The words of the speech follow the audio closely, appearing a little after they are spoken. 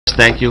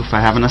Thank you for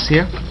having us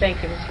here.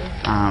 Thank you,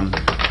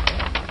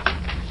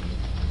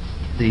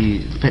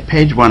 Mr.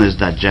 Page 1 is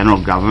the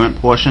general government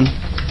portion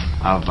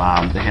of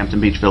the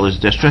Hampton Beach Village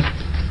District.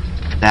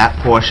 That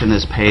portion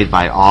is paid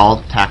by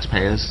all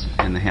taxpayers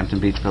in the Hampton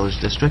Beach Village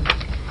District.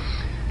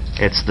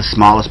 It's the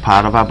smallest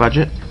part of our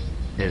budget.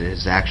 It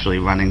is actually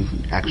running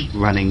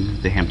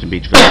the Hampton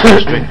Beach Village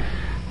District.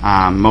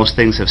 Most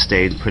things have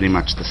stayed pretty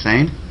much the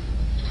same.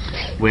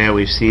 Where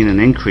we've seen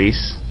an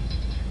increase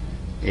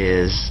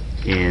is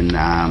in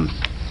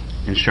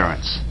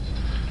insurance.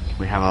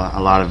 We have a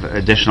lot of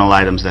additional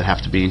items that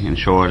have to be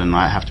insured and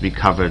have to be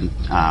covered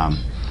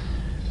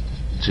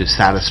to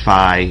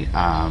satisfy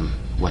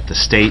what the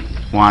state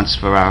wants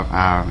for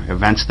our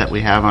events that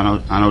we have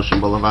on Ocean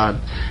Boulevard,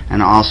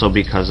 and also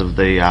because of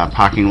the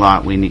parking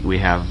lot, we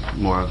have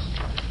more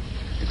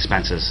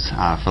expenses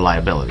for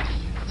liability.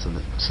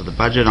 So the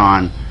budget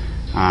on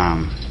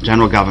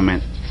general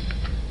government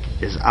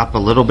is up a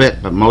little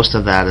bit, but most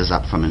of that is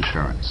up from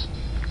insurance.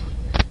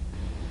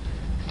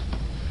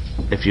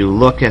 If you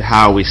look at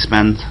how we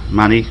spend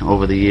money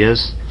over the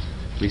years,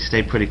 we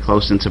stay pretty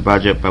close into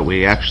budget, but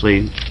we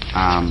actually,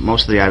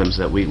 most of the items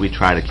that we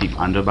try to keep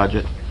under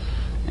budget.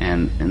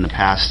 And in the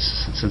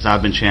past, since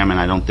I've been chairman,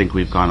 I don't think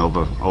we've gone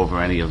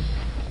over any of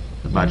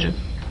the budget.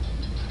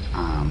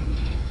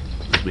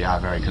 We are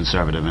very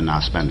conservative in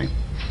our spending.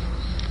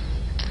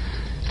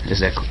 Is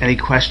there any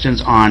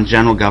questions on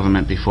general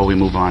government before we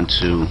move on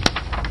to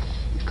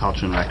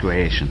culture and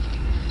recreation?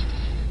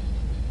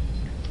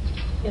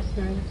 Yes,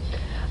 Mary.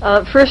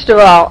 First of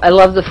all, I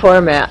love the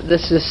format.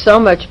 This is so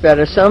much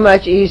better, so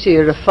much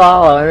easier to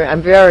follow.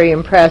 I'm very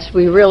impressed.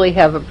 We really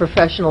have a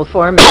professional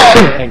format.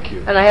 Thank you.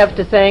 And I have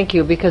to thank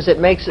you because it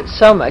makes it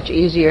so much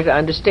easier to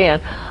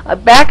understand.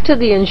 Back to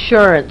the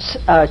insurance,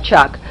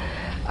 Chuck.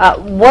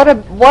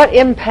 What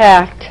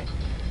impact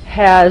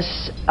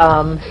has,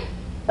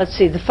 let's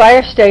see, the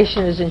fire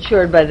station is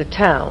insured by the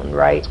town,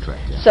 right? That's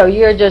correct, yeah. So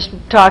you're just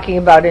talking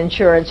about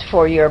insurance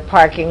for your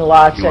parking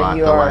lots and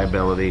your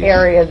liabilities,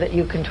 area that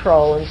you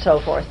control and so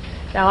forth.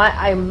 Now,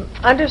 I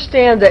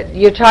understand that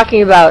you're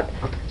talking about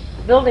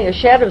building a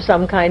shed of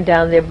some kind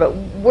down there, but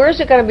where is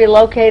it going to be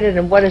located,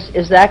 and what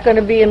is that going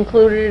to be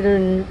included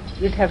in?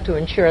 You'd have to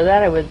insure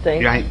that, I would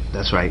think. Right,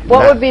 that's right.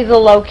 What would be the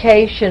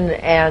location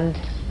and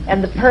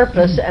the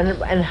purpose,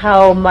 and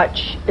how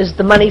much is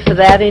the money for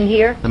that in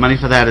here? The money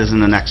for that is in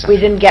the next section.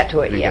 We didn't get to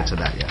it We yet. didn't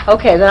get to that yet.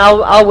 Okay, then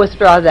I'll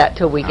withdraw that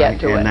till we get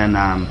to it. And then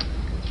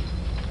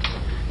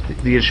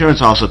the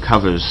insurance also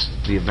covers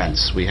the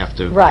events. We have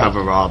to Right.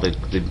 cover all the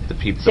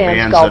people, the Sand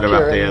bands that are sculpture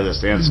up there, the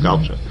sand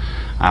sculpture.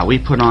 We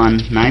put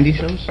on 90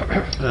 shows?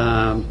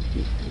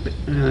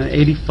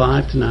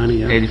 85 to 90,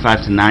 yeah.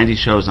 85 to 90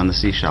 shows on the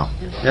Seashell.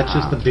 That's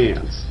just the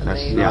bands.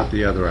 That's Amazing. not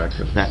the other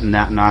activities.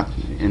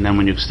 And then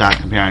when you start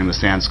comparing the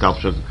sand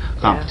sculpture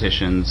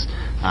competitions,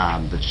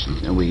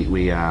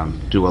 we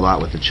do a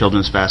lot with the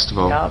Children's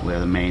Festival. Yep. We're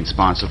the main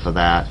sponsor for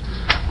that.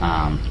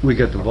 We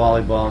got the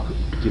volleyball.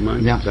 Do you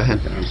mind? Yeah, go ahead.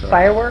 Okay, I'm sorry.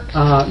 Fireworks?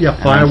 Yeah,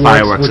 then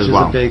fireworks, which as is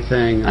well. a big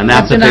thing. And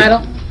that's a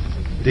big...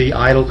 The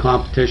idol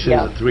competition,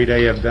 Yeah. the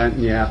 3-day event,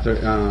 and you have to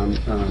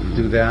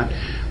do that.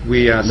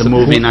 We The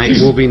movie nights.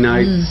 Movie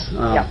nights.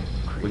 Yeah.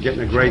 We're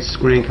getting a great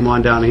screen. Come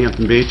on down to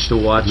Hampton Beach to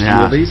watch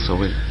Yeah, movies. so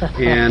we...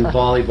 And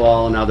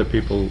volleyball and other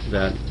people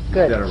that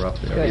Good. are up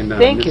there. Good. And,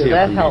 Thank it's you,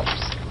 that Hampton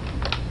Beach.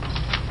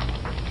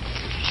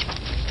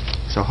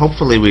 helps. So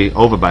hopefully we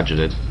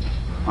over-budgeted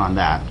on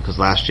that, because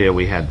last year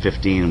we had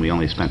 15 and we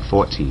only spent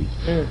 14.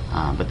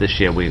 But this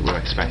year we're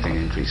expecting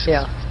increases.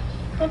 Yeah.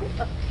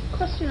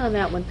 Question on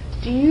that one.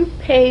 Do you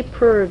pay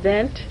per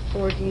event,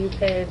 or do you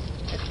pay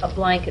a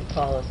blanket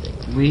policy?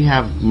 We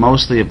have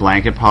mostly a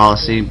blanket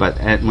policy, but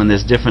when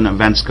there's different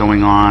events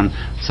going on,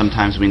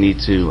 sometimes we need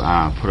to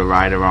put a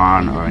rider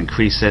on or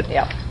increase it.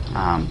 Yeah.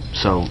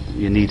 So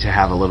you need to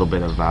have a little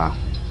bit of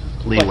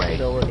leeway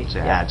Flexibility, to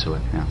yeah. add to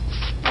it. Yeah.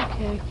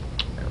 Okay.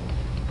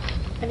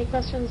 Any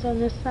questions on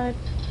this side?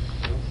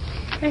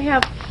 I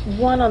have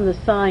one on the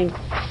sign.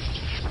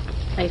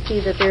 I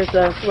see that there's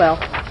a, well,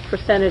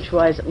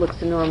 percentage-wise, it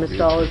looks enormous,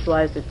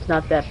 dollars-wise, it's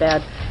not that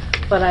bad.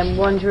 But I'm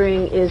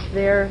wondering, is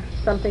there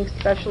something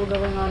special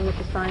going on with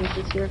the signs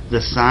this year?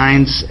 The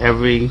signs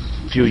every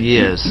few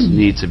years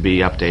need to be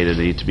updated,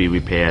 they need to be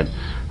repaired.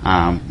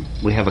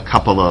 We have a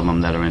couple of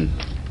them that are in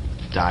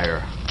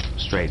dire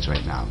straits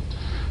right now.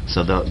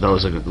 So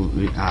those are,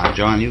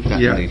 John, you've got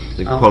Yeah.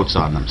 the quotes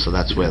on them, so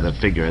that's where the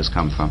figure has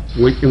come from.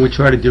 We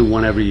try to do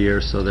one every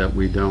year so that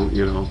we don't,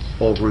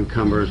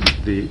 over-encumber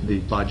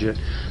the budget.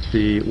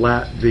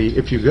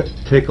 If you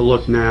take a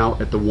look now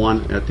at the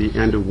one at the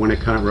end of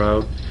Winnicott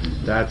Road,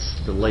 that's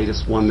the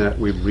latest one that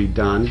we've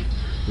redone.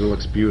 It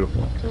looks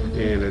beautiful,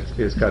 and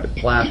it's got a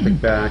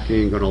plastic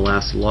backing, going to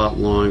last a lot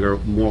longer,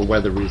 more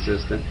weather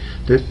resistant.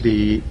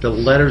 The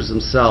letters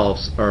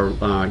themselves are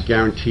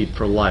guaranteed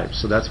for life,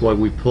 so that's why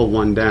we pulled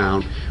one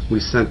down.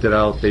 We sent it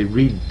out. They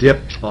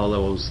re-dipped all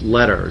those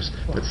letters,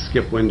 but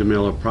Skip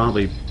Windermiller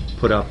probably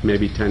put up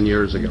maybe 10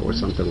 years ago or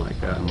something like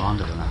that.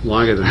 Longer than that.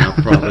 Longer than that,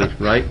 probably,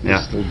 right? Yeah.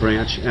 This little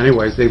branch.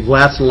 Anyways, they've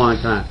lasted a long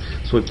time.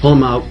 So we pull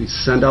them out, we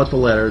send out the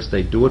letters,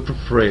 they do it for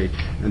free,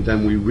 and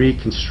then we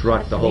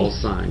reconstruct the whole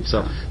sign.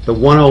 So the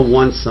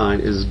 101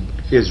 sign is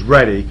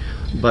ready,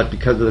 but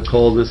because of the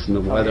coldness and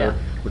the weather,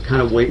 we're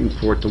kind of waiting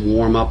for it to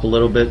warm up a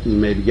little bit and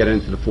maybe get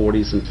into the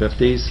 40s and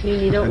 50s.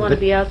 You don't want to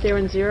be out there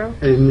in 0?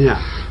 And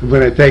yeah, we're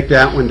going to take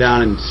that one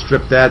down and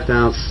strip that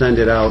down, send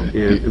it out,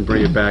 and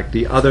bring it back.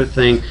 The other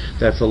thing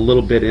that's a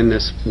little bit in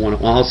this one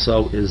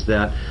also is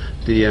that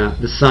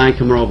the sign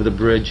coming over the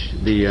bridge,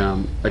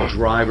 a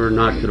driver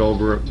knocked it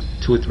over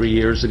 2 or 3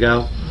 years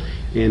ago,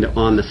 and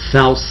on the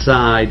south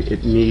side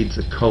it needs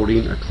a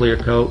coating, a clear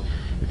coat.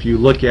 If you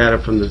look at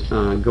it from the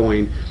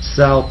going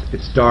south,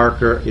 it's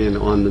darker, and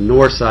on the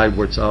north side,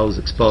 where it's always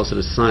exposed to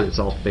the sun, it's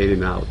all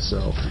fading out.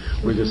 So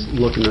we're just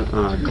looking to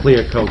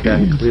clear coat that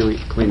and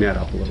clean that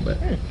up a little bit.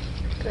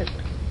 Good.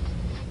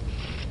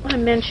 I want to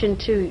mention,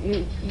 too,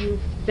 you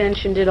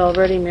mentioned it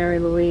already, Mary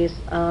Louise,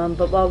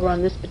 but while we're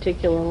on this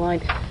particular line,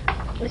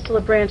 Mr.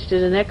 LaBranch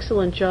did an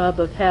excellent job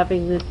of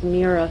having this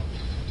mirror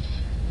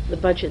the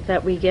budget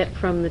that we get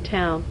from the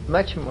town.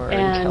 Much more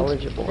And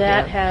intelligible.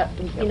 that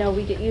yeah.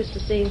 we get used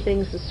to seeing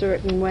things a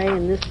certain way,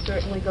 and this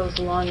certainly goes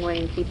a long way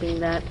in keeping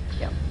that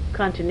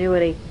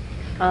continuity.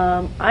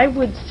 I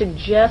would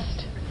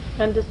suggest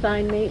under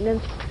sign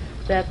maintenance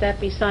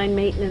that be sign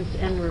maintenance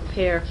and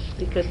repair,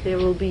 because there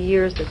will be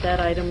years that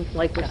item,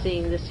 like we're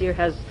seeing this year,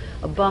 has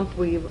a bump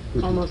where you're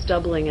almost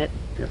doubling it.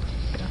 Yep.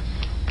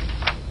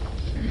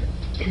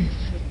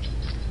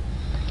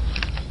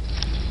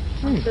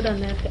 Good on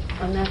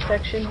that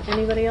section.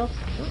 Anybody else?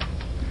 All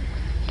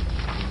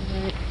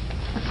right.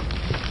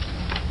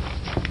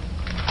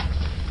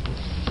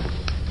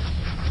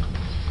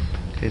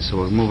 Okay, so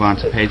we'll move on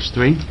to page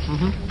 3.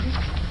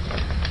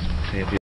 Okay, if you